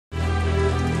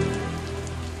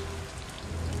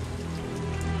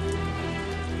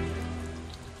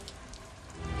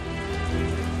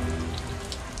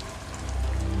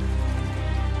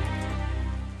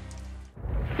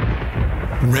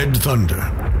Red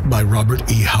Thunder by Robert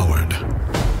E. Howard.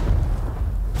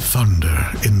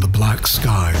 Thunder in the black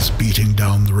skies beating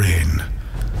down the rain.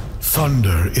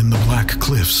 Thunder in the black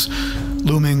cliffs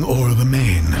looming o'er the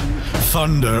main.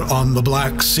 Thunder on the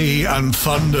black sea and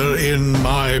thunder in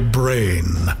my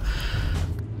brain.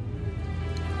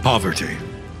 Poverty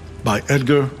by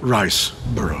Edgar Rice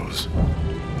Burroughs.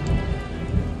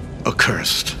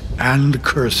 Accursed and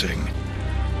cursing,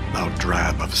 thou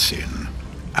drab of sin,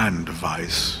 and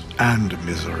vice, and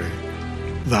misery,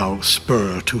 thou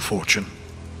spur to fortune.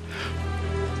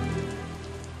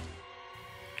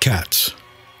 Cats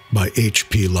by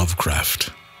H.P.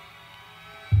 Lovecraft.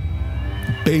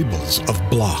 Babels of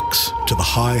blocks to the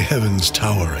high heavens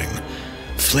towering,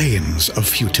 flames of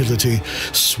futility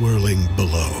swirling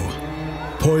below,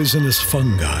 poisonous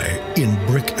fungi in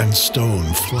brick and stone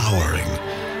flowering,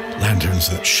 lanterns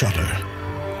that shudder,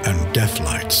 and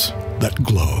deathlights that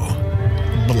glow.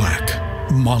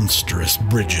 Black, monstrous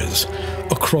bridges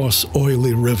across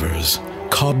oily rivers,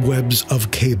 cobwebs of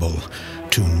cable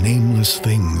to nameless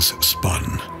things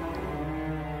spun.